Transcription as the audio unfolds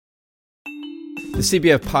The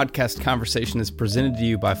CBF podcast conversation is presented to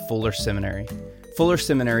you by Fuller Seminary. Fuller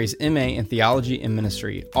Seminary's MA in Theology and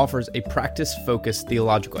Ministry offers a practice-focused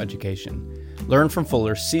theological education. Learn from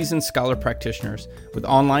Fuller's seasoned scholar practitioners with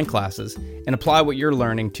online classes and apply what you're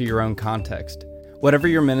learning to your own context. Whatever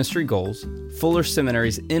your ministry goals, Fuller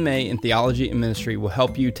Seminary's MA in Theology and Ministry will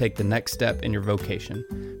help you take the next step in your vocation.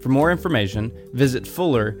 For more information, visit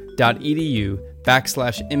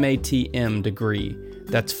fuller.edu/MATM degree.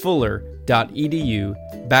 That's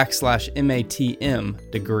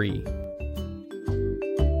fuller.edu/MATM degree.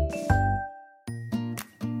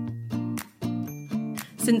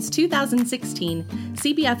 Since 2016,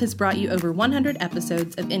 CBF has brought you over 100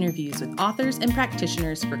 episodes of interviews with authors and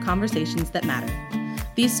practitioners for conversations that matter.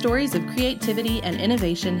 These stories of creativity and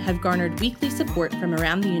innovation have garnered weekly support from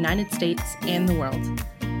around the United States and the world.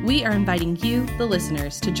 We are inviting you, the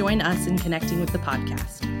listeners, to join us in connecting with the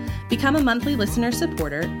podcast. Become a monthly listener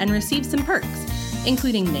supporter and receive some perks,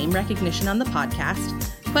 including name recognition on the podcast,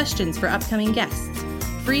 questions for upcoming guests,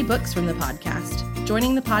 free books from the podcast,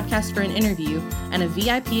 joining the podcast for an interview, and a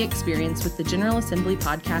VIP experience with the General Assembly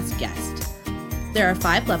podcast guest. There are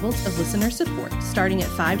 5 levels of listener support, starting at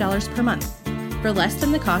 $5 per month. For less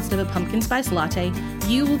than the cost of a pumpkin spice latte,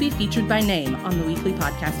 you will be featured by name on the weekly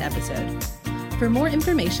podcast episode. For more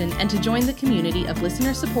information and to join the community of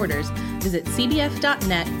listener supporters, visit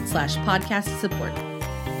cbf.net/podcast support.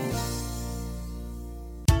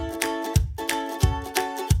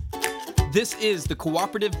 This is the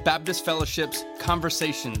Cooperative Baptist Fellowship's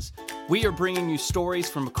Conversations. We are bringing you stories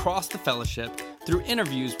from across the fellowship through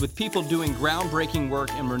interviews with people doing groundbreaking work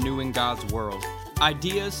in renewing God's world.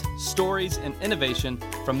 Ideas, stories, and innovation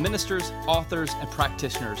from ministers, authors, and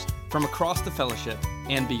practitioners from across the fellowship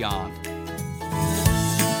and beyond.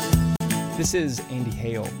 This is Andy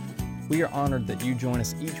Hale. We are honored that you join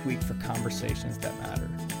us each week for conversations that matter.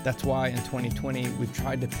 That's why in 2020, we've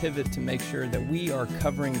tried to pivot to make sure that we are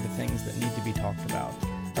covering the things that need to be talked about,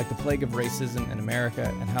 like the plague of racism in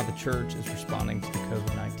America and how the church is responding to the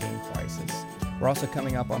COVID-19 crisis. We're also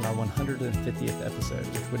coming up on our 150th episode,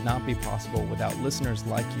 which would not be possible without listeners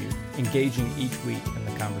like you engaging each week in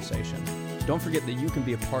the conversation. Don't forget that you can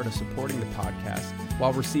be a part of supporting the podcast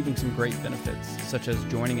while receiving some great benefits, such as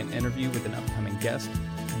joining an interview with an upcoming guest,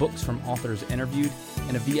 books from authors interviewed,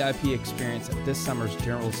 and a VIP experience at this summer's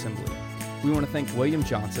General Assembly. We want to thank William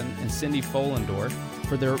Johnson and Cindy Follendorf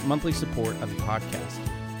for their monthly support of the podcast.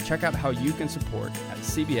 Check out how you can support at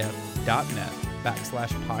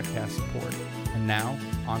cbf.net/podcast support. And now,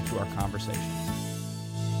 on to our conversation.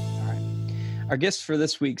 All right. Our guest for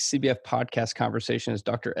this week's CBF podcast conversation is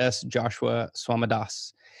Dr. S. Joshua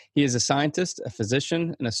Swamidass. He is a scientist, a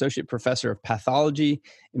physician, an associate professor of pathology,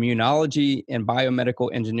 immunology, and biomedical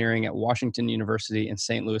engineering at Washington University in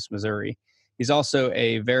St. Louis, Missouri. He's also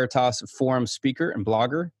a Veritas Forum speaker and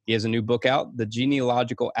blogger. He has a new book out, The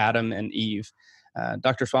Genealogical Adam and Eve.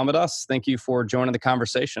 Dr. Swamidass, thank you for joining the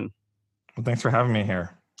conversation. Well, thanks for having me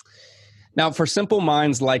here. Now, for simple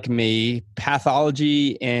minds like me,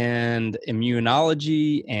 pathology and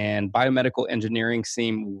immunology and biomedical engineering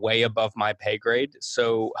seem way above my pay grade.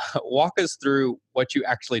 So walk us through what you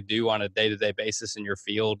actually do on a day-to-day basis in your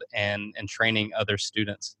field and training other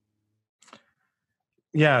students.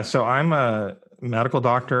 Yeah, so I'm a medical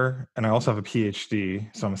doctor and I also have a PhD,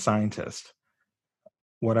 so I'm a scientist.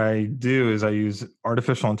 What I do is I use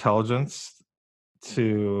artificial intelligence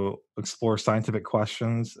to explore scientific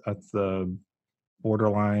questions at the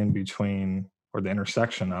borderline between, or the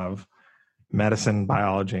intersection of, medicine,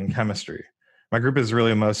 biology, and chemistry. My group is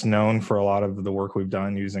really most known for a lot of the work we've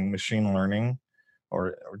done using machine learning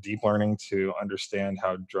or deep learning to understand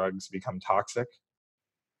how drugs become toxic.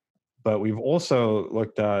 But we've also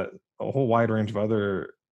looked at a whole wide range of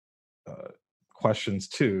other questions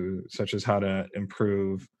too, such as how to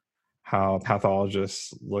improve how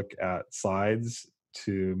pathologists look at slides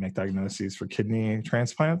to make diagnoses for kidney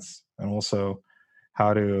transplants, and also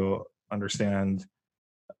how to understand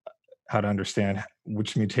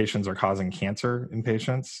which mutations are causing cancer in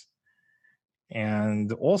patients.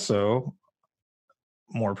 And also,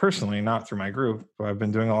 more personally, not through my group, but I've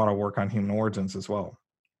been doing a lot of work on human origins as well.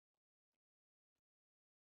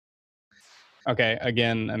 Okay.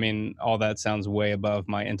 Again, I mean, all that sounds way above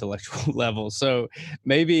my intellectual level. So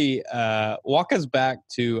maybe walk us back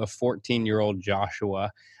to a 14-year-old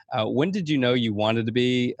Joshua. When did you know you wanted to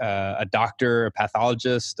be a doctor, a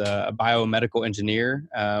pathologist, a biomedical engineer?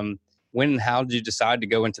 When and how did you decide to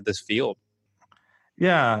go into this field?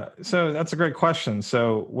 Yeah, so that's a great question.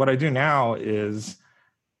 So what I do now is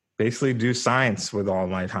basically do science with all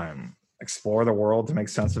my time. explore the world to make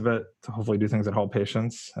sense of it, to hopefully do things that help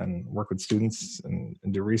patients and work with students and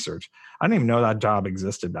do research. I didn't even know that job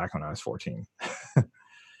existed back when I was 14.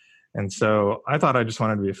 And so I thought I just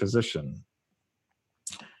wanted to be a physician.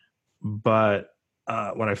 But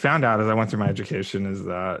what I found out as I went through my education is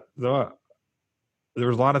that though there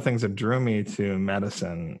was a lot of things that drew me to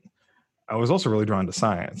medicine, I was also really drawn to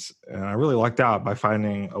science. And I really lucked out by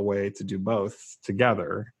finding a way to do both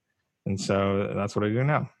together. And so that's what I do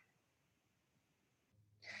now.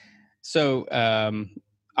 So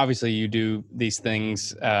obviously you do these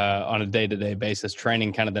things on a day-to-day basis,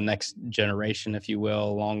 training kind of the next generation, if you will,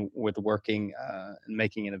 along with working and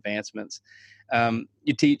making advancements.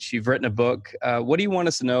 You teach, you've written a book. What do you want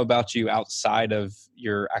us to know about you outside of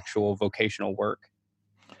your actual vocational work?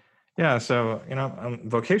 Yeah, so, I'm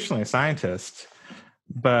vocationally a scientist,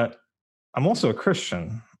 but I'm also a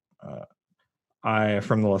Christian.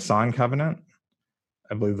 From the Lausanne Covenant.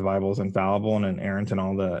 I believe the Bible is infallible and inerrant in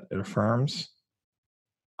all that it affirms.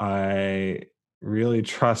 I really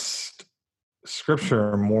trust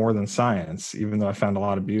Scripture more than science, even though I found a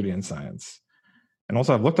lot of beauty in science. And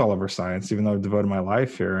also, I've looked all over science, even though I've devoted my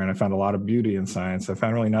life here, and I found a lot of beauty in science. I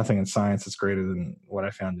found really nothing in science that's greater than what I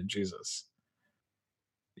found in Jesus.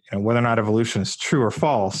 Whether or not evolution is true or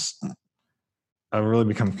false, I've really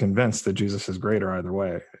become convinced that Jesus is greater either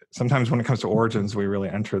way. Sometimes when it comes to origins, we really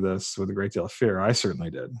enter this with a great deal of fear. I certainly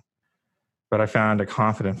did. But I found a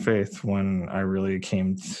confident faith when I really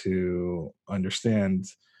came to understand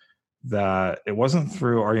that it wasn't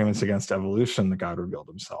through arguments against evolution that God revealed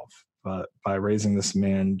himself, but by raising this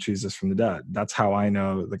man, Jesus, from the dead. That's how I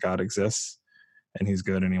know that God exists and he's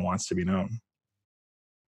good and he wants to be known.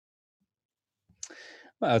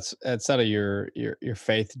 Well, it's out of your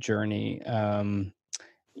faith journey. I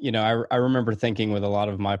remember thinking with a lot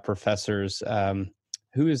of my professors,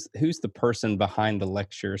 who's the person behind the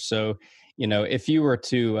lecture? So, if you were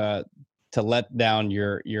to let down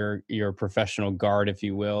your professional guard, if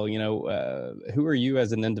you will, who are you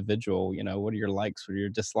as an individual? What are your likes? What are your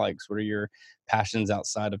dislikes? What are your passions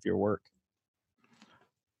outside of your work?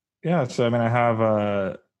 Yeah, so I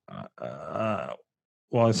have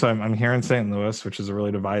so I'm here in St. Louis, which is a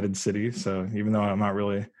really divided city. So even though I'm not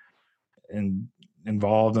really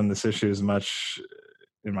involved in this issue as much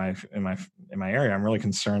in my area, I'm really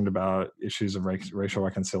concerned about issues of racial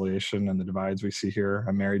reconciliation and the divides we see here.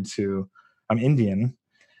 I'm Indian.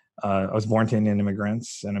 I was born to Indian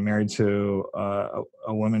immigrants, and I'm married to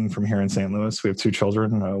a woman from here in St. Louis. We have 2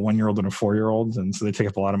 children, a 1-year-old and a 4-year-old, and so they take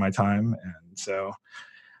up a lot of my time. And so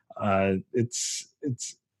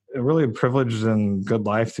it's really a privileged and good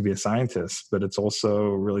life to be a scientist, but it's also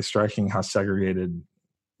really striking how segregated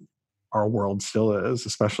our world still is,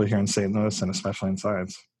 especially here in St. Louis and especially in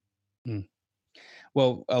science. Mm.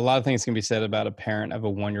 Well, a lot of things can be said about a parent of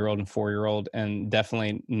a 1-year-old and 4-year-old, and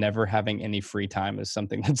definitely never having any free time is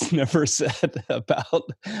something that's never said about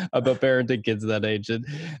parenting kids that age. And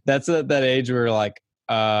that's at that age where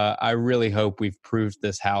I really hope we've proved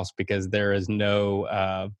this house, because there's no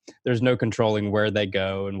controlling where they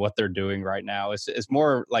go and what they're doing right now. It's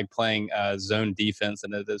more like playing zone defense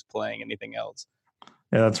than it is playing anything else.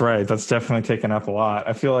 Yeah, that's right. That's definitely taken up a lot.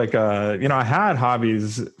 I feel like, I had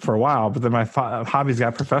hobbies for a while, but then my hobbies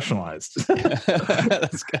got professionalized.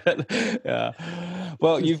 That's good. Yeah.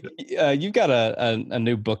 Well, you've got a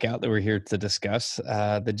new book out that we're here to discuss,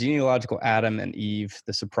 The Genealogical Adam and Eve,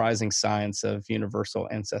 The Surprising Science of Universal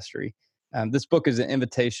Ancestry. This book is an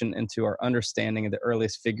invitation into our understanding of the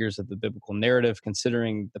earliest figures of the biblical narrative,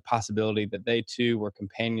 considering the possibility that they too were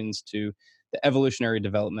companions to the evolutionary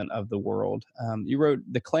development of the world. You wrote,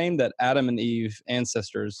 the claim that Adam and Eve,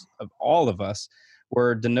 ancestors of all of us,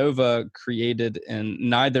 were de novo created in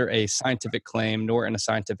neither a scientific claim nor in a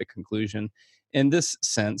scientific conclusion. In this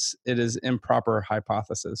sense, it is improper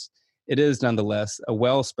hypothesis. It is nonetheless a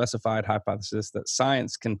well-specified hypothesis that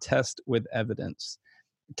science can test with evidence.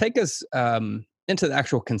 Take us into the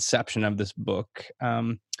actual conception of this book.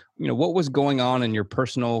 What was going on in your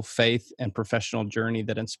personal faith and professional journey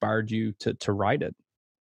that inspired you to write it?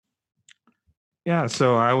 Yeah,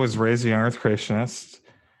 so I was raised a young Earth creationist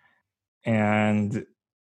and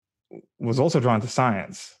was also drawn to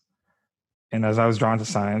science. And as I was drawn to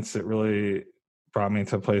science, it really brought me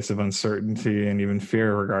to a place of uncertainty and even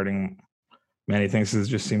fear regarding many things. There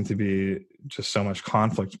just seemed to be just so much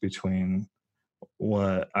conflict between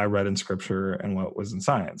what I read in Scripture and what was in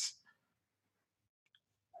science.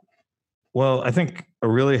 Well, I think a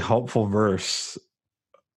really helpful verse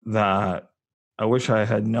that I wish I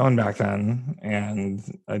had known back then, and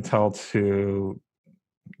I tell to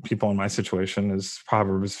people in my situation, is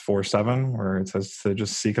Proverbs 4:7, where it says to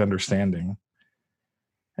just seek understanding.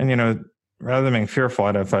 And rather than being fearful,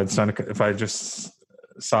 if I just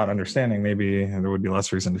sought understanding, maybe there would be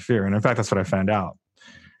less reason to fear. And in fact, that's what I found out.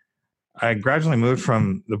 I gradually moved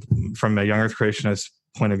from a young Earth creationist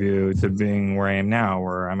point of view to being where I am now,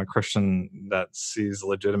 where I'm a Christian that sees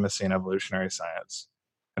legitimacy in evolutionary science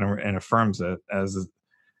and affirms it as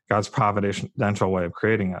God's providential way of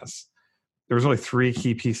creating us. There was really three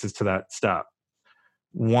key pieces to that step.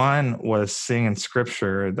 One was seeing in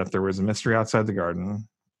Scripture that there was a mystery outside the garden.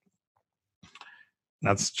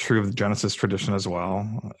 That's true of the Genesis tradition as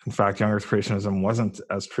well. In fact, young Earth creationism wasn't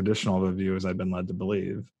as traditional of a view as I'd been led to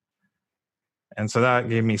believe. And so that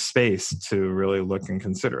gave me space to really look and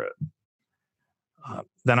consider it.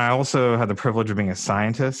 Then I also had the privilege of being a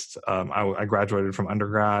scientist. I graduated from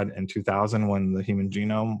undergrad in 2000 when the human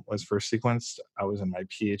genome was first sequenced. I was in my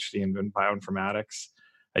PhD in bioinformatics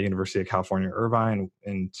at University of California, Irvine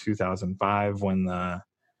in 2005 when the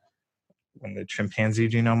chimpanzee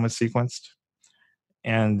genome was sequenced.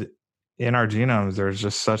 And in our genomes, there's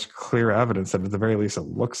just such clear evidence that at the very least it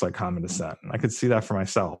looks like common descent. And I could see that for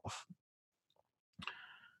myself.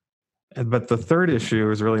 But the third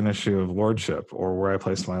issue is really an issue of lordship, or where I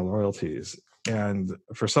placed my loyalties. And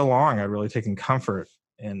for so long, I'd really taken comfort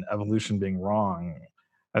in evolution being wrong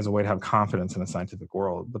as a way to have confidence in a scientific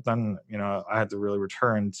world. But then, I had to really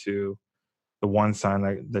return to the one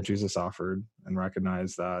sign that Jesus offered and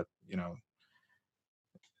recognize that,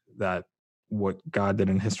 that what God did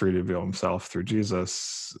in history to reveal himself through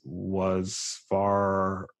Jesus was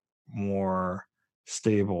far more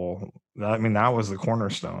stable. That was the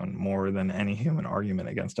cornerstone more than any human argument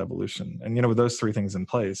against evolution. And, with those three things in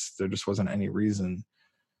place, there just wasn't any reason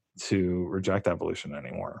to reject evolution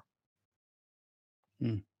anymore.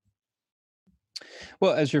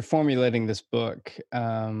 Well, as you're formulating this book,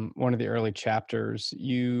 one of the early chapters,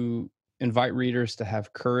 you invite readers to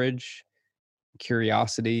have courage,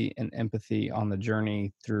 curiosity, and empathy on the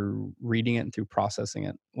journey through reading it and through processing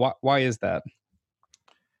it. Why is that?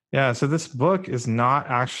 Yeah, so this book is not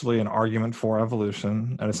actually an argument for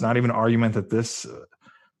evolution, and it's not even an argument that this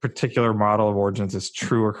particular model of origins is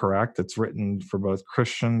true or correct. It's written for both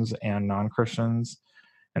Christians and non-Christians,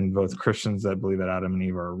 and both Christians that believe that Adam and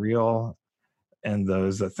Eve are real, and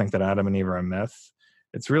those that think that Adam and Eve are a myth.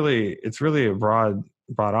 It's really a broad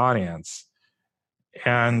audience.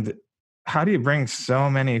 And how do you bring so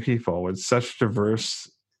many people with such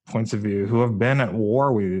diverse points of view who have been at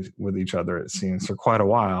war with each other, it seems, for quite a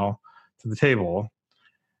while, to the table?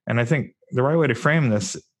 And I think the right way to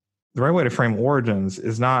frame origins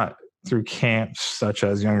is not through camps such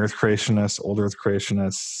as young Earth creationists, old Earth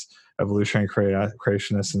creationists, evolutionary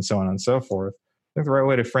creationists, and so on and so forth. I think the right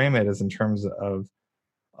way to frame it is in terms of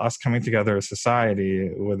us coming together as society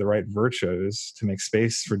with the right virtues to make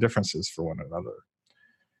space for differences for one another.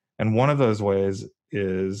 And one of those ways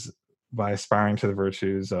is by aspiring to the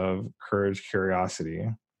virtues of courage, curiosity,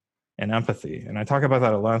 and empathy. And I talk about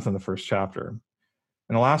that at length in the first chapter.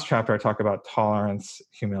 In the last chapter, I talk about tolerance,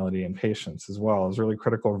 humility, and patience as well as really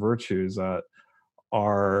critical virtues that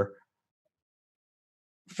are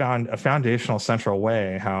found a foundational central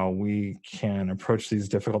way how we can approach these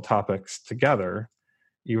difficult topics together,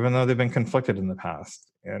 even though they've been conflicted in the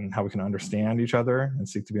past, and how we can understand each other and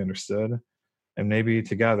seek to be understood. And maybe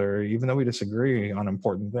together, even though we disagree on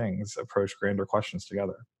important things, approach grander questions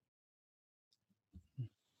together.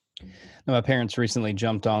 Now, my parents recently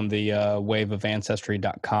jumped on the wave of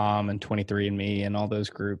Ancestry.com and 23andMe and all those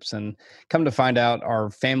groups, and come to find out our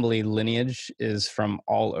family lineage is from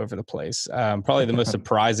all over the place. Probably the most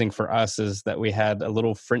surprising for us is that we had a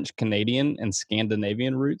little French Canadian and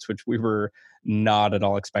Scandinavian roots, which we were not at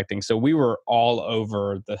all expecting. So we were all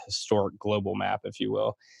over the historic global map, if you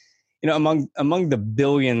will. Among the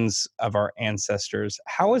billions of our ancestors,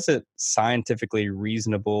 how is it scientifically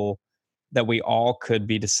reasonable that we all could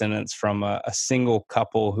be descendants from a single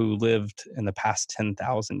couple who lived in the past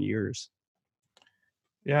 10,000 years?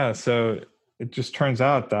 Yeah, so it just turns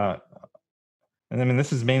out that, and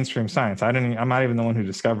this is mainstream science. I'm not even the one who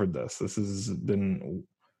discovered this. This has been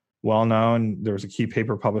well known. There was a key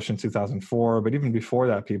paper published in 2004, but even before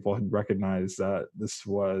that, people had recognized that this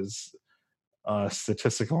was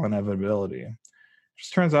statistical inevitability. It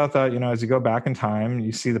just turns out that, as you go back in time,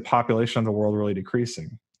 you see the population of the world really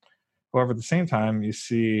decreasing. However, at the same time, you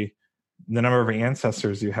see the number of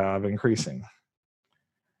ancestors you have increasing.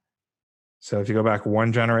 So if you go back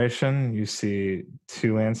one generation, you see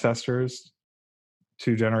 2 ancestors.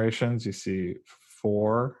 2 generations, you see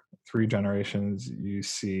 4. 3 generations, you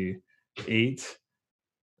see 8.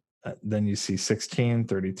 Then you see 16,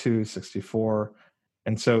 32, 64.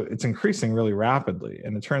 And so it's increasing really rapidly.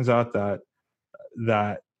 And it turns out that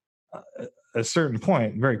a certain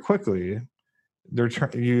point, very quickly,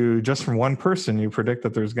 you just from one person, you predict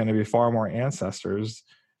that there's going to be far more ancestors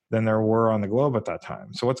than there were on the globe at that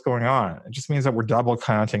time. So what's going on? It just means that we're double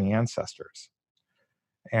counting ancestors.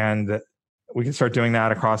 And we can start doing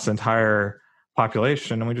that across the entire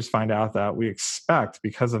population. And we just find out that we expect,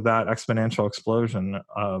 because of that exponential explosion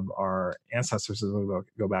of our ancestors as we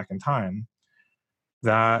go back in time,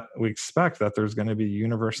 that we expect that there's going to be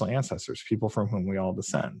universal ancestors, people from whom we all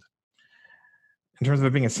descend. In terms of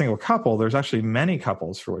it being a single couple, there's actually many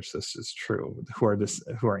couples for which this is true, who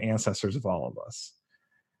are ancestors of all of us.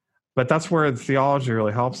 But that's where theology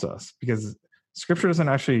really helps us, because Scripture doesn't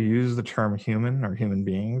actually use the term human or human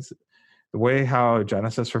beings. The way how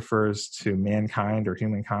Genesis refers to mankind or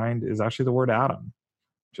humankind is actually the word Adam,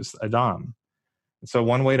 just Adam. And so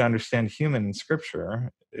one way to understand human in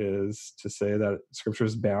Scripture is to say that Scripture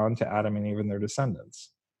is bound to Adam and even their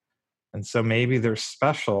descendants. And so maybe they're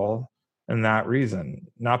special in that reason,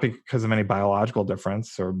 not because of any biological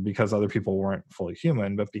difference or because other people weren't fully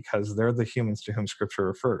human, but because they're the humans to whom Scripture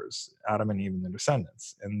refers, Adam and Eve and their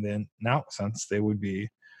descendants. And then in that sense, they would be,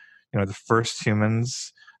 the first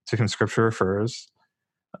humans to whom Scripture refers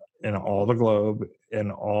in all the globe,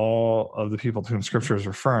 and all of the people to whom Scripture is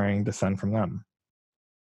referring descend from them.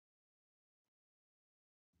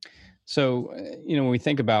 So, when we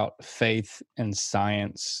think about faith and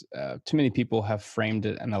science, too many people have framed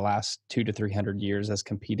it in the last 200 to 300 years as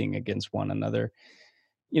competing against one another.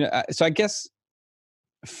 So I guess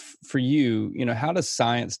for you, how does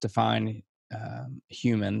science define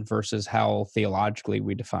human versus how theologically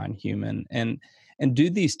we define human? And do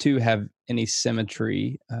these two have any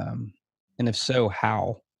symmetry? And if so,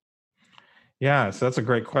 how? Yeah, so that's a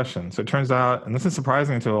great question. So it turns out, and this is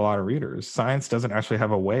surprising to a lot of readers, science doesn't actually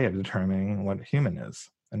have a way of determining what human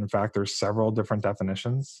is. And in fact, there's several different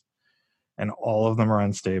definitions, and all of them are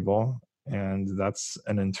unstable. And that's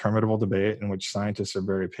an interminable debate in which scientists are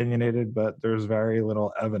very opinionated, but there's very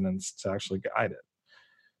little evidence to actually guide it.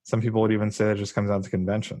 Some people would even say that it just comes down to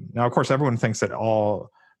convention. Now, of course, everyone thinks that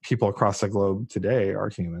all people across the globe today are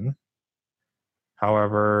human.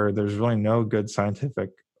 However, there's really no good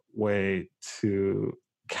scientific way to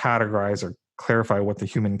categorize or clarify what the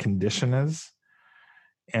human condition is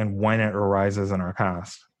and when it arises in our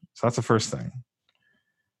past. So that's the first thing.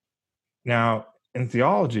 Now, in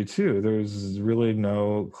theology, too, there's really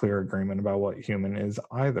no clear agreement about what human is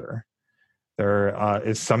either. There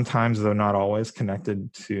is sometimes, though not always,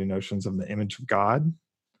 connected to notions of the image of God.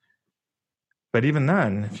 But even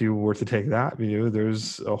then, if you were to take that view,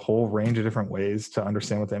 there's a whole range of different ways to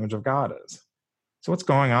understand what the image of God is. So what's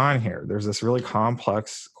going on here? There's this really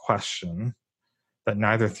complex question that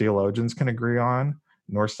neither theologians can agree on,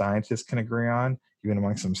 nor scientists can agree on, even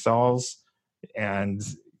amongst themselves, and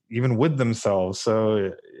even with themselves.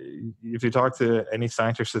 So if you talk to any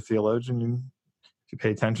scientist or theologian, if you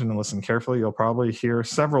pay attention and listen carefully, you'll probably hear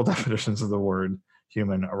several definitions of the word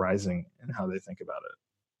human arising and how they think about it.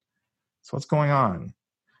 So what's going on?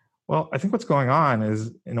 Well, I think what's going on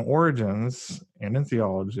is in origins and in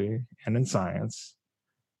theology and in science,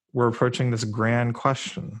 we're approaching this grand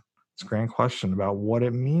question about what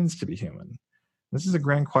it means to be human. This is a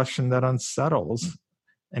grand question that unsettles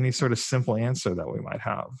any sort of simple answer that we might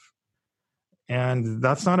have. And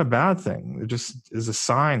that's not a bad thing. It just is a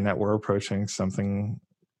sign that we're approaching something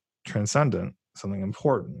transcendent, something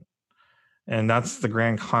important. And that's the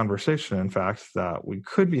grand conversation, in fact, that we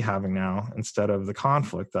could be having now instead of the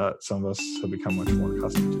conflict that some of us have become much more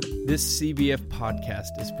accustomed to. This CBF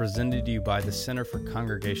podcast is presented to you by the Center for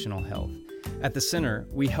Congregational Health. At the Center,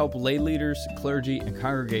 we help lay leaders, clergy, and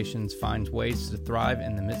congregations find ways to thrive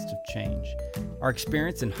in the midst of change. Our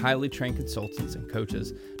experienced and highly trained consultants and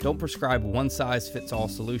coaches don't prescribe one-size-fits-all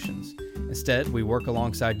solutions. Instead, we work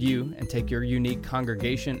alongside you and take your unique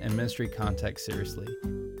congregation and ministry context seriously.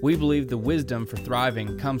 We believe the wisdom for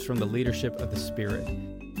thriving comes from the leadership of the Spirit.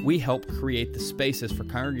 We help create the spaces for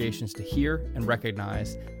congregations to hear and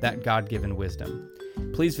recognize that God-given wisdom.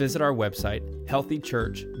 Please visit our website,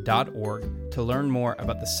 healthychurch.org, to learn more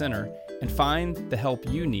about the Center and find the help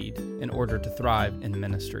you need in order to thrive in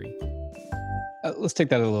ministry. Let's take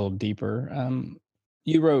that a little deeper.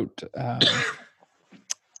 You wrote,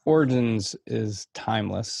 Origins is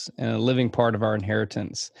timeless and a living part of our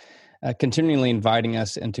inheritance, continually inviting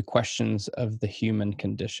us into questions of the human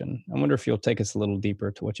condition. I wonder if you'll take us a little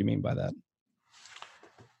deeper to what you mean by that.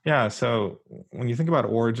 Yeah, so when you think about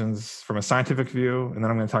origins from a scientific view, and then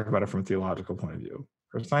I'm going to talk about it from a theological point of view.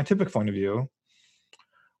 From a scientific point of view,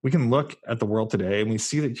 we can look at the world today and we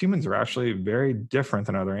see that humans are actually very different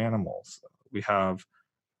than other animals. We have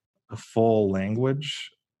a full language,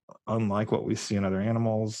 unlike what we see in other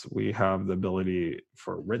animals. We have the ability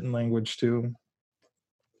for written language too.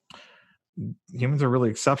 Humans are really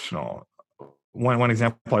exceptional. One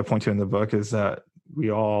example I point to in the book is that we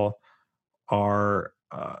all have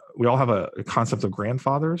a concept of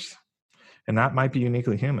grandfathers, and that might be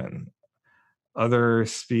uniquely human. Two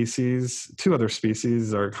other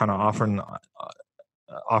species are kind of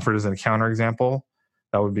offered as a counterexample.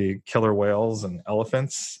 That would be killer whales and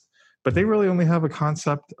elephants, but they really only have a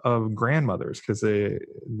concept of grandmothers because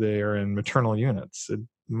they are in maternal units. It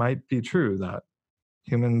might be true that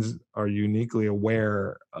humans are uniquely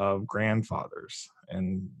aware of grandfathers,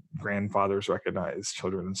 and grandfathers recognize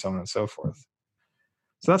children, and so on and so forth.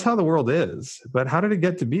 So that's how the world is. But how did it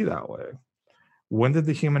get to be that way? When did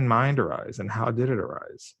the human mind arise, and how did it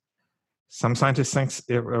arise? Some scientists think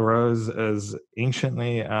it arose as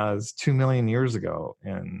anciently as 2 million years ago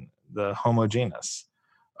in the Homo genus.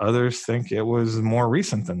 Others think it was more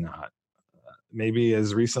recent than that, maybe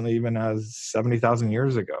as recently even as 70,000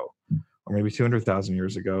 years ago, or maybe 200,000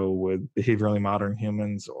 years ago with behaviorally modern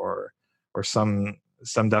humans, or some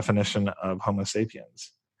definition of Homo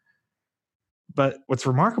sapiens. But what's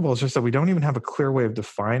remarkable is just that we don't even have a clear way of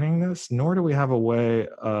defining this, nor do we have a way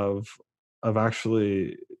of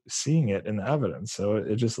actually seeing it in the evidence. So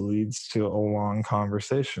it just leads to a long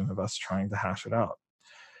conversation of us trying to hash it out.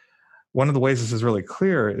 One of the ways this is really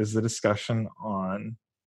clear is the discussion on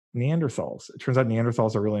Neanderthals. It turns out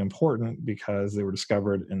Neanderthals are really important because they were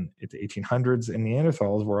discovered in the 1800s, and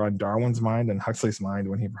Neanderthals were on Darwin's mind and Huxley's mind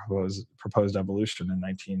when he proposed evolution in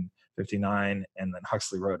 1959, and then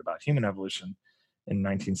Huxley wrote about human evolution in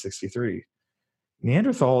 1963.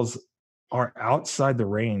 Neanderthals are outside the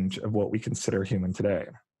range of what we consider human today.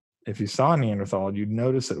 If you saw a Neanderthal, you'd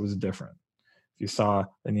notice it was different. If you saw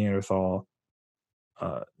a Neanderthal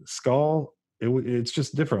skull, it's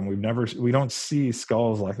just different. We don't see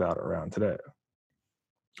skulls like that around today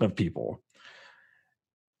of people.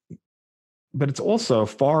 But it's also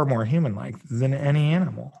far more human-like than any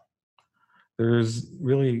animal. There's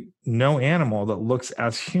really no animal that looks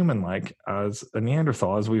as human-like as a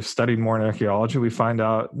Neanderthal. As we've studied more in archaeology, we find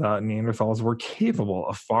out that Neanderthals were capable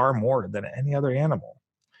of far more than any other animal.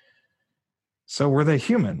 So were they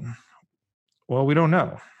human? Well, we don't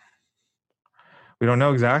know. We don't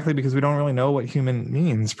know exactly because we don't really know what human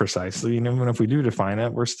means precisely. And even if we do define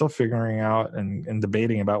it, we're still figuring out and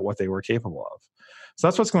debating about what they were capable of. So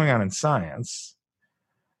that's what's going on in science.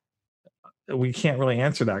 We can't really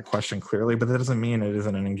answer that question clearly, but that doesn't mean it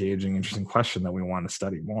isn't an engaging, interesting question that we want to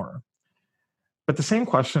study more. But the same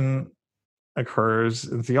question occurs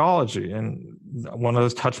in theology, and one of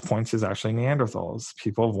those touch points is actually Neanderthals.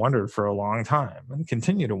 People have wondered for a long time and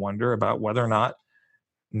continue to wonder about whether or not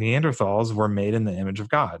Neanderthals were made in the image of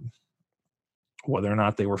God, whether or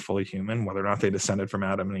not they were fully human, whether or not they descended from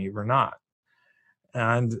Adam and Eve or not.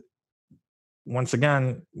 And once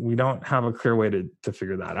again, we don't have a clear way to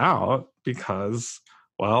figure that out because,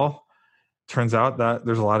 well, turns out that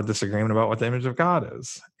there's a lot of disagreement about what the image of God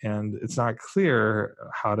is. And it's not clear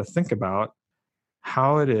how to think about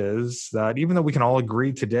how it is that even though we can all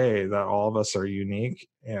agree today that all of us are unique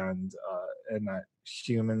and that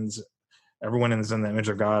humans, everyone is in the image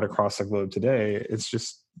of God across the globe today, it's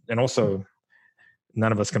just, and also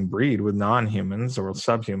none of us can breed with non-humans or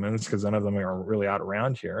subhumans because none of them are really out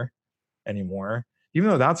around here anymore.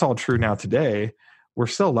 Even though that's all true now today, we're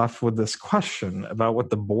still left with this question about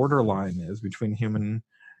what the borderline is between human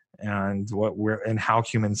and how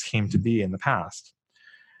humans came to be in the past.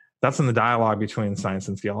 That's in the dialogue between science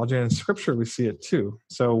and theology, and in Scripture we see it too.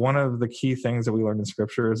 So one of the key things that we learned in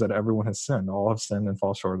Scripture is that everyone has sinned. All have sinned and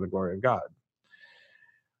fall short of the glory of God.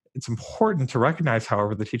 It's important to recognize,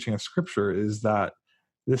 however, the teaching of Scripture is that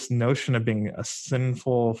this notion of being a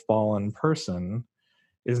sinful, fallen person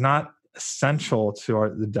is not essential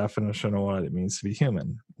to the definition of what it means to be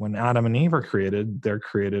human. When Adam and Eve are created, they're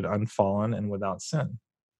created unfallen and without sin.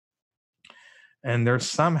 And they're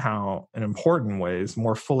somehow, in important ways,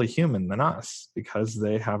 more fully human than us because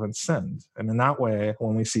they haven't sinned. And in that way,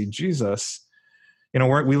 when we see Jesus,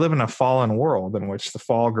 we live in a fallen world in which the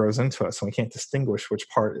fall grows into us, and we can't distinguish which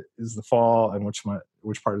part is the fall and which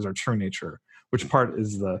part is our true nature, which part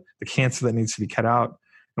is the cancer that needs to be cut out,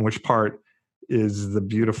 and which part is the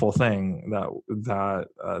beautiful thing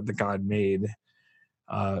that God made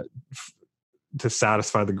to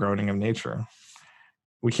satisfy the groaning of nature.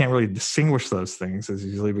 We can't really distinguish those things as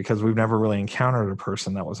easily because we've never really encountered a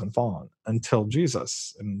person that wasn't fallen until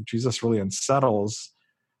Jesus. And Jesus really unsettles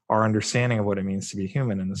our understanding of what it means to be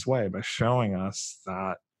human in this way by showing us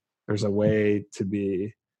that there's a way to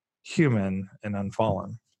be human and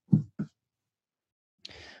unfallen. Well,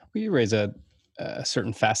 you raise a a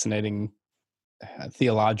certain fascinating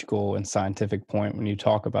theological and scientific point when you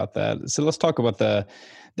talk about that. So let's talk about the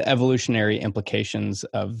evolutionary implications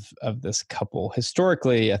of this couple.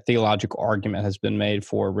 Historically, a theological argument has been made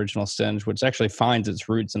for original sin, which actually finds its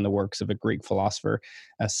roots in the works of a Greek philosopher,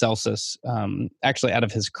 Celsus, actually out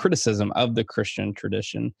of his criticism of the Christian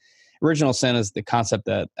tradition. Original sin is the concept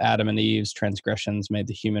that Adam and Eve's transgressions made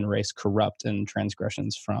the human race corrupt in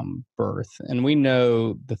transgressions from birth. And we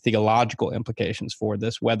know the theological implications for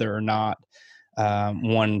this, whether or not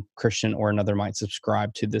one Christian or another might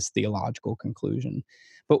subscribe to this theological conclusion.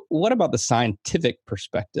 But what about the scientific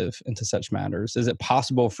perspective into such matters? Is it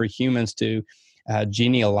possible for humans to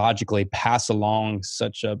genealogically pass along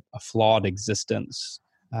such a flawed existence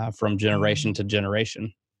from generation to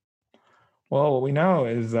generation? Well, what we know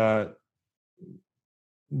is that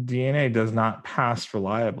DNA does not pass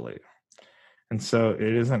reliably. And so it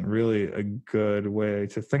isn't really a good way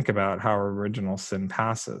to think about how original sin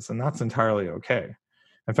passes. And that's entirely okay.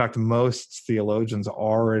 In fact, most theologians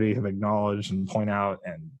already have acknowledged and point out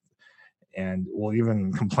and will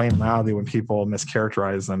even complain loudly when people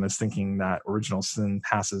mischaracterize them as thinking that original sin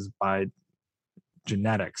passes by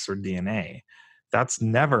genetics or DNA. That's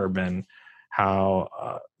never been how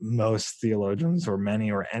most theologians, or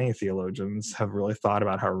many or any theologians, have really thought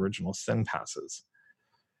about how original sin passes.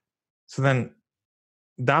 So then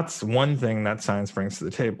that's one thing that science brings to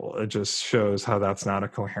the table. It just shows how that's not a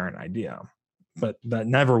coherent idea. But that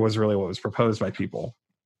never was really what was proposed by people.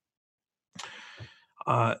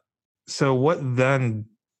 So what then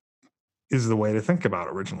is the way to think about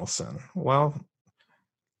original sin? Well,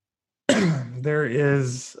 there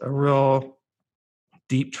is a real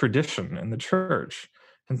deep tradition in the church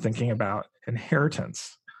in thinking about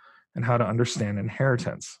inheritance and how to understand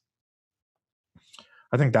inheritance.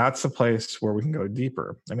 I think that's a place where we can go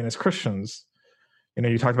deeper. I mean, as Christians,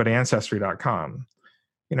 you talked about Ancestry.com.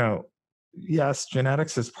 Yes,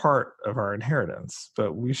 genetics is part of our inheritance,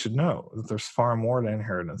 but we should know that there's far more to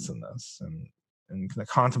inheritance in this. And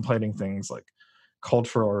contemplating things like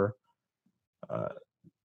cultural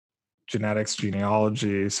genetics,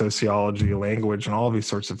 genealogy, sociology, language, and all of these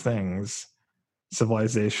sorts of things,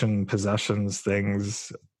 civilization, possessions,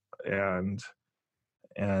 things, and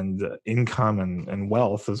income and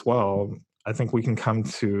wealth as well, I think we can come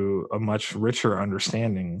to a much richer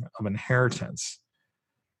understanding of inheritance.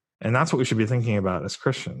 And that's what we should be thinking about as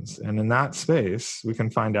Christians. And in that space, we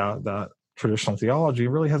can find out that traditional theology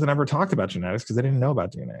really hasn't ever talked about genetics because they didn't know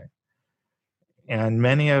about DNA. And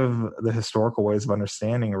many of the historical ways of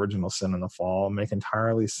understanding original sin and the fall make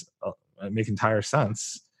entire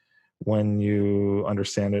sense when you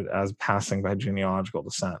understand it as passing by genealogical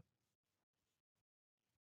descent.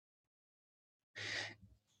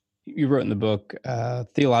 You wrote in the book,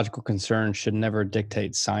 theological concerns should never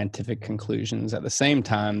dictate scientific conclusions. At the same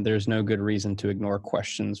time, there's no good reason to ignore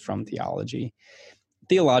questions from theology.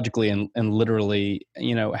 Theologically and literally,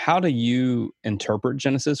 how do you interpret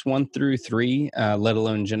Genesis 1-3, let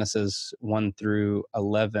alone Genesis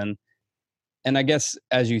 1-11? And I guess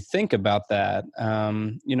as you think about that,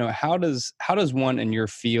 how does one in your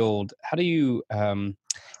field, how do you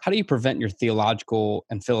prevent your theological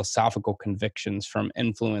and philosophical convictions from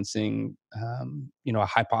influencing, a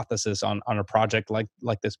hypothesis on a project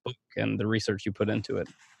like this book and the research you put into it?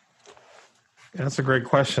 That's a great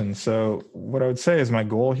question. So what I would say is my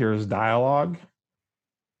goal here is dialogue.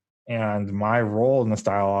 And my role in this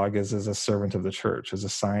dialogue is as a servant of the church, as a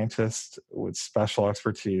scientist with special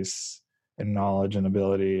expertise and knowledge and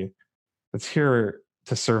ability that's here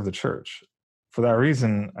to serve the church. For that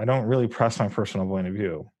reason, I don't really press my personal point of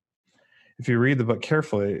view. If you read the book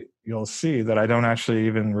carefully, you'll see that I don't actually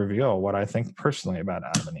even reveal what I think personally about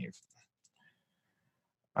Adam and Eve.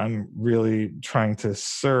 I'm really trying to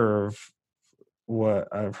serve what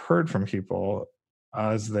I've heard from people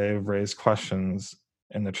as they've raised questions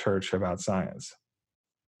in the church about science.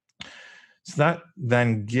 So that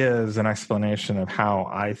then gives an explanation of how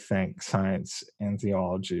I think science and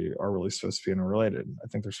theology are really supposed to be interrelated. I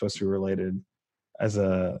think they're supposed to be related as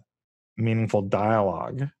a meaningful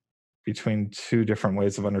dialogue between two different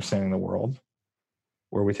ways of understanding the world,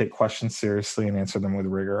 where we take questions seriously and answer them with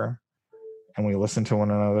rigor, and we listen to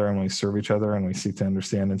one another and we serve each other and we seek to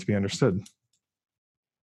understand and to be understood.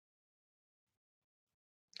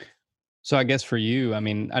 So I guess for you, I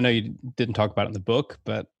mean, I know you didn't talk about it in the book,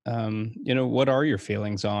 but what are your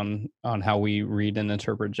feelings on how we read and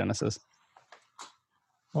interpret Genesis?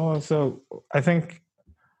 Well, so I think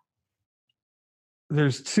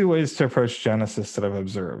there's two ways to approach Genesis that I've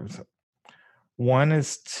observed. One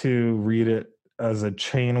is to read it as a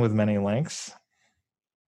chain with many links.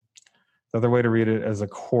 The other way to read it as a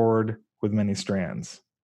cord with many strands.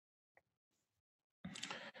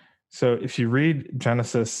 So if you read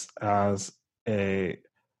Genesis as a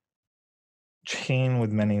chain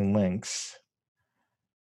with many links,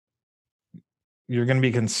 you're going to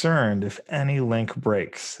be concerned if any link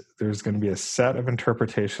breaks. There's going to be a set of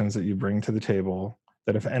interpretations that you bring to the table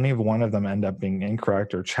that if any of one of them end up being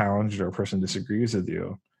incorrect or challenged, or a person disagrees with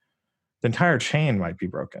you, the entire chain might be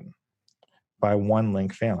broken by one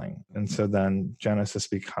link failing. And so then Genesis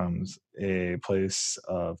becomes a place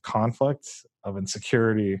of conflict, of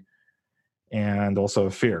insecurity, and also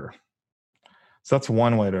of fear. So that's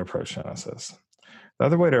one way to approach Genesis. The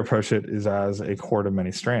other way to approach it is as a cord of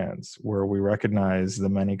many strands, where we recognize the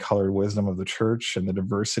many-colored wisdom of the church and the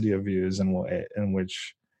diversity of views in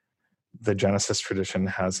which the Genesis tradition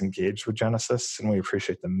has engaged with Genesis, and we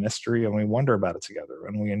appreciate the mystery, and we wonder about it together,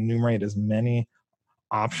 and we enumerate as many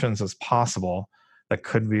options as possible that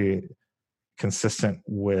could be consistent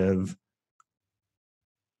with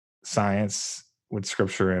science, with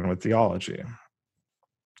scripture, and with theology.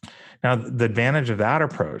 Now, the advantage of that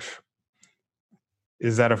approach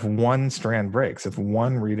is that if one strand breaks, if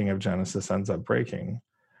one reading of Genesis ends up breaking,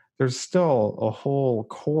 there's still a whole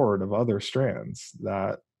cord of other strands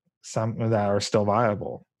that are still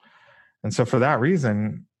viable. And so for that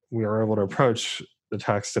reason, we are able to approach the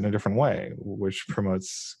text in a different way, which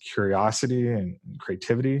promotes curiosity and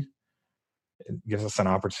creativity. It gives us an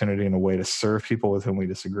opportunity and a way to serve people with whom we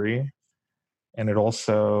disagree. And it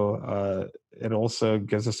also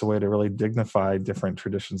gives us a way to really dignify different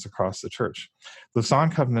traditions across the church. The Lausanne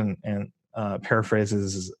Covenant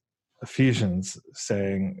paraphrases Ephesians,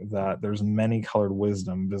 saying that there's many colored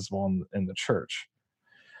wisdom visible in the church.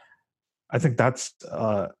 I think that's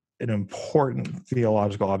an important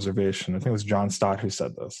theological observation. I think it was John Stott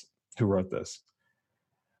who wrote this.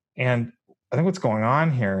 And I think what's going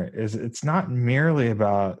on here is it's not merely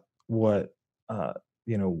about what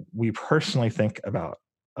we personally think about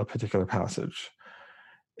a particular passage.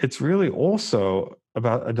 It's really also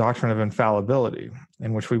about a doctrine of infallibility,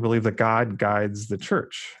 in which we believe that God guides the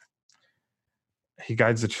church. He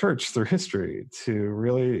guides the church through history to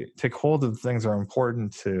really take hold of the things that are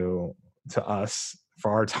important to us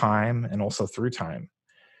for our time and also through time.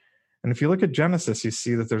 And if you look at Genesis, you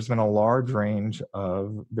see that there's been a large range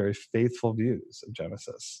of very faithful views of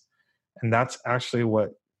Genesis. And that's actually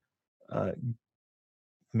what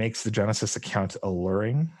makes the Genesis account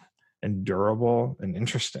alluring and durable and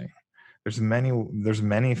interesting. There's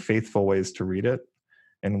many faithful ways to read it,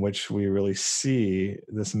 in which we really see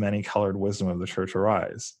this many-colored wisdom of the church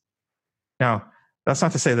arise. Now, that's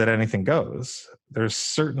not to say that anything goes. There's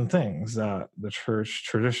certain things that the church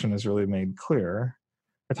tradition has really made clear.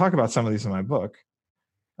 I talk about some of these in my book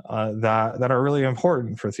that are really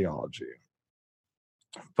important for theology.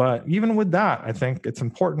 But even with that, I think it's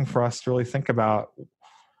important for us to really think about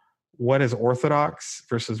what is orthodox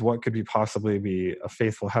versus what could possibly be a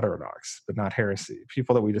faithful heterodox, but not heresy.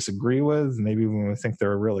 People that we disagree with, maybe when we think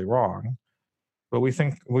they're really wrong, but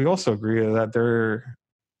we also agree that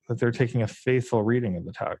they're taking a faithful reading of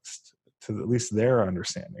the text to at least their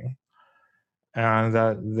understanding, and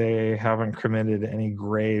that they haven't committed any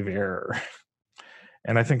grave error.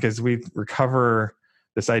 And I think as we recover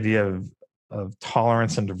this idea of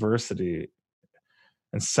tolerance and diversity,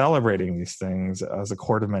 and celebrating these things as a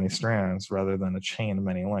cord of many strands rather than a chain of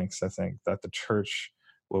many links, I think that the church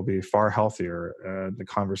will be far healthier, and the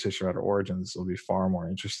conversation about our origins will be far more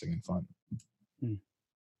interesting and fun.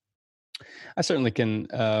 I certainly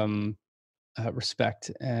can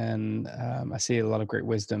respect, and I see a lot of great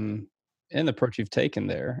wisdom in the approach you've taken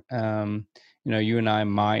there. You and I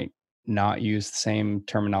might not use the same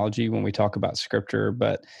terminology when we talk about scripture,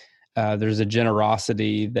 but there's a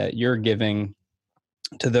generosity that you're giving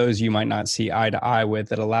to those you might not see eye to eye with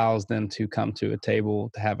that allows them to come to a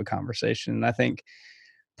table to have a conversation. And I think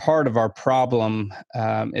part of our problem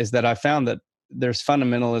is that I found that there's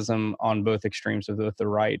fundamentalism on both extremes of both the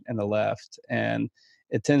right and the left. And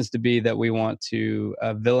it tends to be that we want to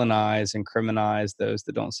villainize and criminalize those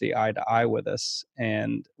that don't see eye to eye with us.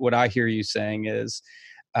 And what I hear you saying is,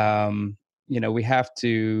 we have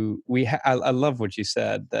to, I love what you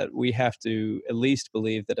said, that we have to at least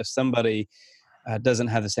believe that if somebody doesn't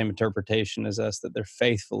have the same interpretation as us, that they're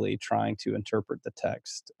faithfully trying to interpret the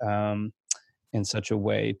text in such a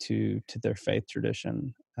way to their faith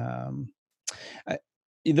tradition.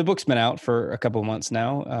 The book's been out for a couple of months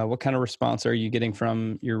now. What kind of response are you getting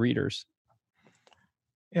from your readers?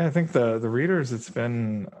 Yeah, I think the readers, it's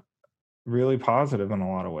been really positive in a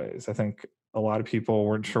lot of ways. I think a lot of people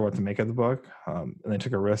weren't sure what to make of the book, and they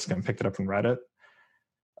took a risk and picked it up and read it.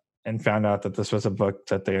 and found out that this was a book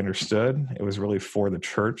that they understood. It was really for the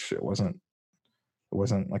church. It wasn't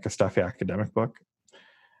like a stuffy academic book.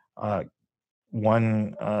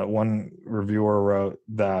 One reviewer wrote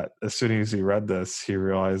that as soon as he read this, he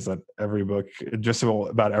realized that just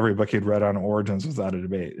about every book he'd read on origins was out of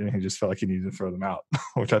debate, and he just felt like he needed to throw them out,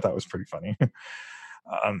 which I thought was pretty funny.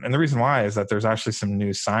 And the reason why is that there's actually some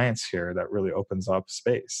new science here that really opens up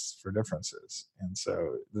space for differences. And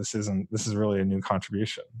so this is really a new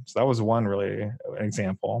contribution. So that was one really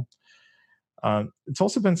example. It's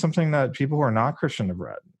also been something that people who are not Christian have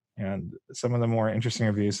read. And some of the more interesting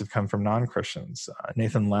reviews have come from non-Christians.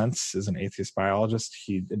 Nathan Lentz is an atheist biologist.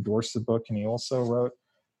 He endorsed the book, and he also wrote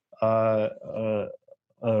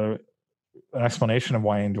an explanation of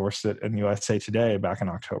why he endorsed it in USA Today back in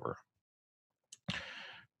October.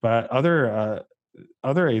 But other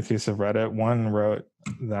atheists have read it. One wrote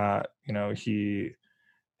that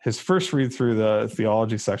his first read through the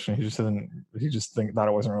theology section, he just thought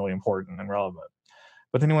it wasn't really important and relevant.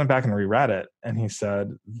 But then he went back and reread it, and he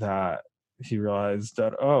said that he realized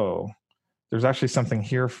that, there's actually something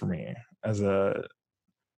here for me as a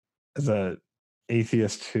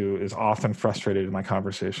atheist who is often frustrated in my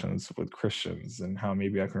conversations with Christians, and how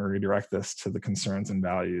maybe I can redirect this to the concerns and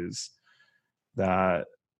values that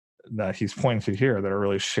he's pointing to here that are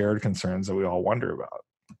really shared concerns that we all wonder about.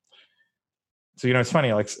 So, it's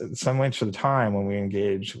funny, like so much of the time when we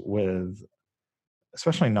engage with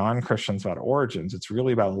especially non-Christians about origins, it's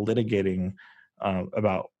really about litigating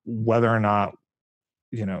about whether or not,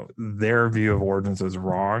 their view of origins is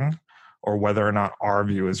wrong or whether or not our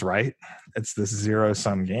view is right. It's this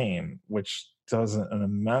zero-sum game, which does an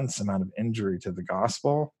immense amount of injury to the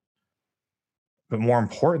gospel. But more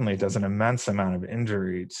importantly, it does an immense amount of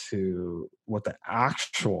injury to what the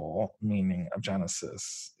actual meaning of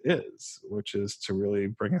Genesis is, which is to really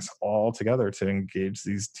bring us all together to engage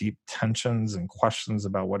these deep tensions and questions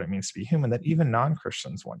about what it means to be human that even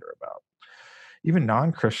non-Christians wonder about. Even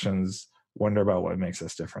non-Christians wonder about what makes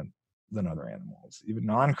us different than other animals. Even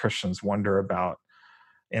non-Christians wonder about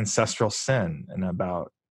ancestral sin and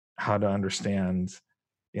about how to understand,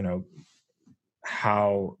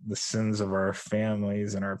 how the sins of our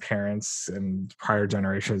families and our parents and prior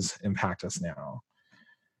generations impact us now.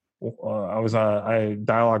 I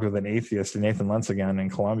dialogued with an atheist, Nathan Lentz, again in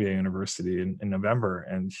Columbia University in November,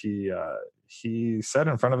 and he said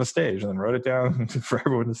in front of a stage and then wrote it down for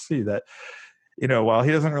everyone to see that, while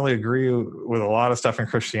he doesn't really agree with a lot of stuff in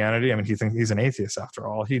Christianity, I mean, he thinks he's an atheist after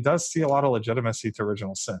all, he does see a lot of legitimacy to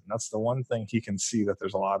original sin. That's the one thing he can see that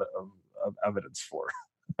there's a lot of evidence for.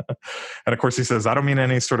 And of course, he says, I don't mean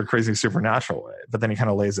any sort of crazy supernatural way, but then he kind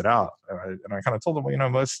of lays it out. And I kind of told him,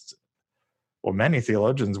 many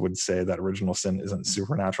theologians would say that original sin isn't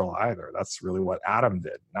supernatural either. That's really what Adam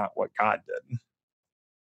did, not what God did.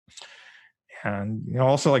 And,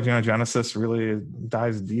 also Genesis really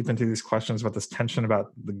dives deep into these questions about this tension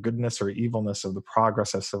about the goodness or evilness of the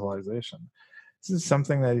progress of civilization. This is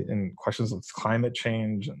something that in questions of climate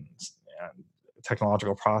change and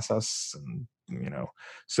technological process and,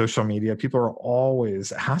 social media, people are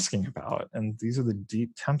always asking about. And these are the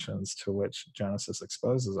deep tensions to which Genesis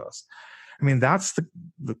exposes us. I mean, that's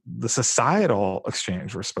the societal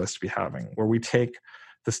exchange we're supposed to be having, where we take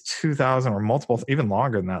this 2,000 or multiple, even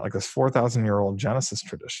longer than that, like this 4,000-year-old Genesis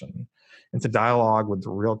tradition into dialogue with the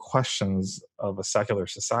real questions of a secular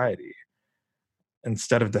society,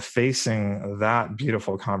 instead of defacing that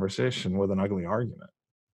beautiful conversation with an ugly argument.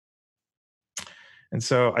 And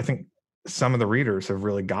so I think some of the readers have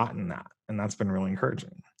really gotten that, and that's been really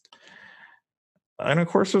encouraging. And of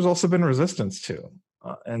course, there's also been resistance too.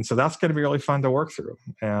 And so that's going to be really fun to work through.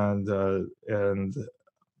 And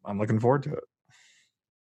I'm looking forward to it.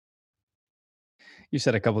 You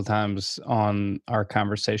said a couple of times on our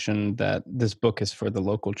conversation that this book is for the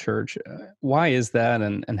local church. Why is that,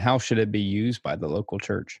 and how should it be used by the local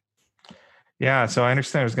church? Yeah, so I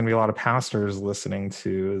understand there's going to be a lot of pastors listening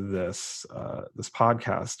to this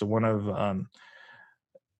podcast.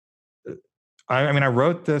 I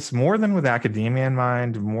wrote this more than with academia in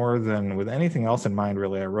mind, more than with anything else in mind,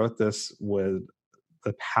 really. I wrote this with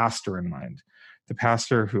the pastor in mind, the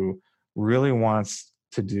pastor who really wants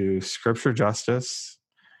to do scripture justice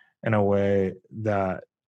in a way that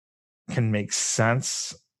can make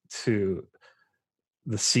sense to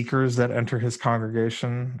the seekers that enter his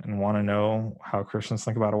congregation and want to know how Christians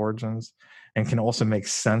think about origins, and can also make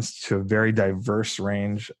sense to a very diverse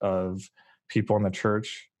range of people in the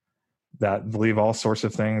church that believe all sorts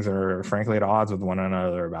of things and are frankly at odds with one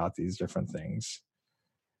another about these different things.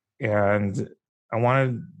 And I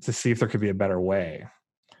wanted to see if there could be a better way.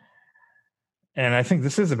 And I think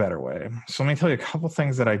this is a better way. So let me tell you a couple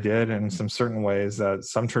things that I did in some certain ways that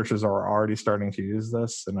some churches are already starting to use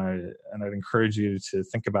this. And I'd encourage you to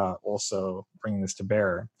think about also bringing this to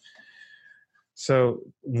bear. So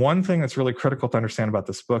one thing that's really critical to understand about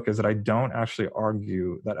this book is that I don't actually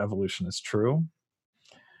argue that evolution is true,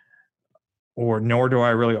 nor do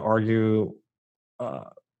I really argue.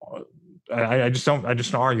 I just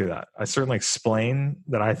don't argue that. I certainly explain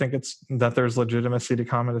that I think that there's legitimacy to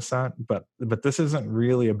common descent, but this isn't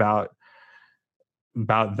really about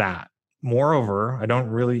that. Moreover, I don't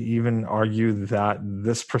really even argue that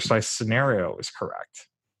this precise scenario is correct.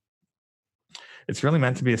 It's really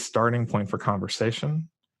meant to be a starting point for conversation.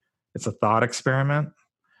 It's a thought experiment.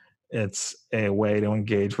 It's a way to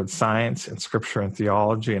engage with science and scripture and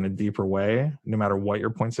theology in a deeper way, no matter what your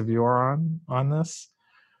points of view are on this.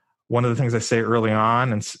 One of the things I say early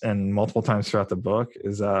on and multiple times throughout the book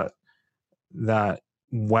is that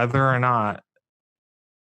whether or not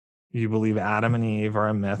you believe Adam and Eve are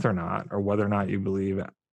a myth or not, or whether or not you believe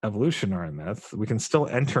evolution are a myth, we can still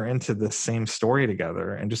enter into the same story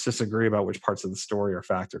together and just disagree about which parts of the story are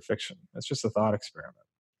fact or fiction. It's just a thought experiment.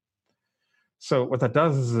 So what that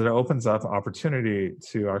does is it opens up opportunity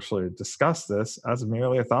to actually discuss this as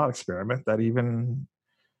merely a thought experiment that even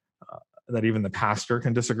the pastor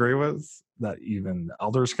can disagree with, that even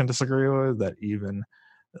elders can disagree with, that even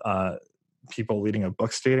people leading a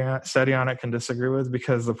book study on it can disagree with,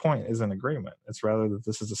 because the point is an agreement. It's rather that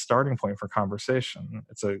this is a starting point for conversation.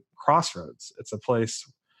 It's a crossroads. It's a place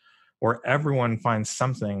where everyone finds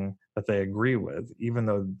something that they agree with, even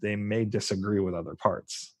though they may disagree with other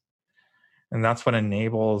parts. And that's what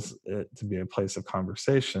enables it to be a place of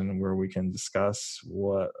conversation where we can discuss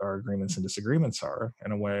what our agreements and disagreements are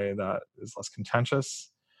in a way that is less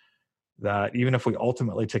contentious, that even if we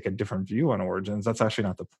ultimately take a different view on origins, that's actually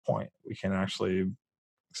not the point. We can actually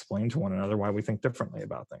explain to one another why we think differently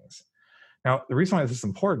about things. Now, the reason why this is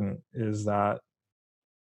important is that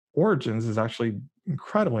origins is actually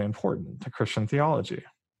incredibly important to Christian theology.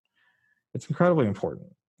 It's incredibly important.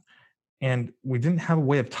 And we didn't have a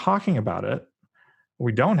way of talking about it.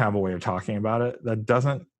 We don't have a way of talking about it that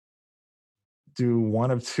doesn't do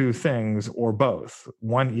one of two things or both.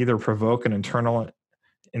 One, either provoke an internal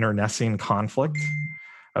internecine conflict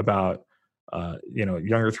about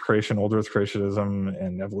young earth creation, old earth creationism,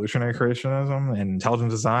 and evolutionary creationism and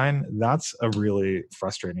intelligent design. That's a really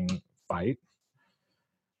frustrating fight.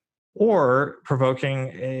 Or provoking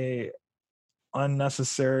a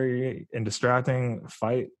unnecessary and distracting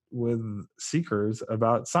fight with seekers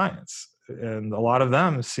about science. And a lot of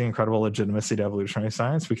them see incredible legitimacy to evolutionary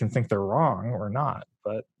science. We can think they're wrong or not,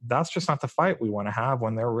 but that's just not the fight we want to have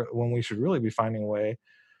when we should really be finding a way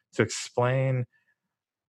to explain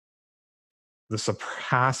the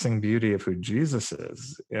surpassing beauty of who Jesus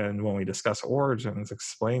is. And when we discuss origins,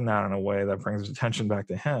 explain that in a way that brings attention back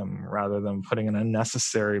to him, rather than putting an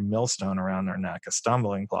unnecessary millstone around their neck, a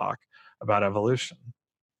stumbling block about evolution.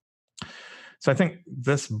 So I think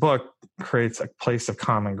this book creates a place of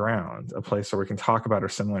common ground, a place where we can talk about our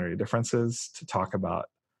similarity differences, to talk about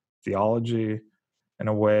theology in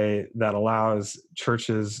a way that allows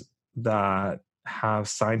churches that have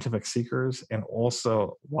scientific seekers and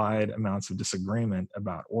also wide amounts of disagreement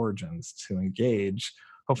about origins to engage,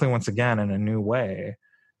 hopefully once again in a new way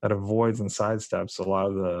that avoids and sidesteps a lot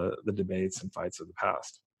of the debates and fights of the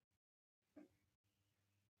past.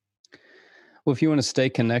 Well, if you want to stay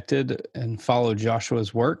connected and follow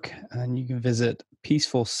Joshua's work, and you can visit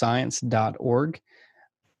peacefulscience.org,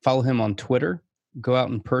 follow him on Twitter, go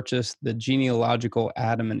out and purchase The Genealogical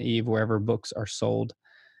Adam and Eve wherever books are sold.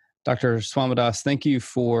 Dr. Swamidass, thank you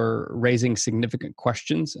for raising significant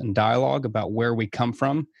questions and dialogue about where we come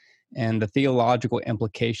from and the theological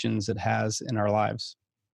implications it has in our lives.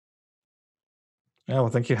 Yeah, well,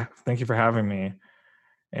 thank you for having me.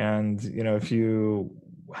 And, if you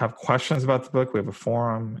have questions about the book, we have a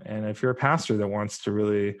forum. And if you're a pastor that wants to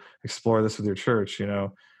really explore this with your church,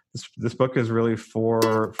 this book is really for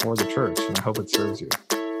the church, and I hope it serves you.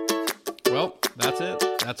 Well, that's it.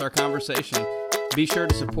 That's our conversation. Be sure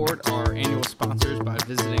to support our annual sponsors by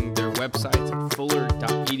visiting their websites at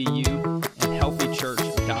fuller.edu and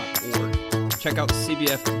healthychurch.org. Check out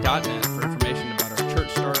cbf.net for information about our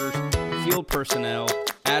church starters, field personnel,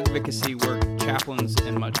 advocacy work, chaplains,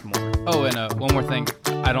 and much more. Oh, and one more thing.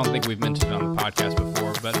 I don't think we've mentioned it on the podcast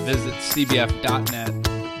before, but visit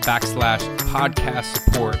cbf.net/podcast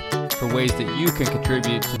support for ways that you can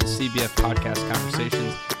contribute to the CBF podcast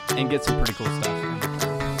conversations and get some pretty cool stuff in return.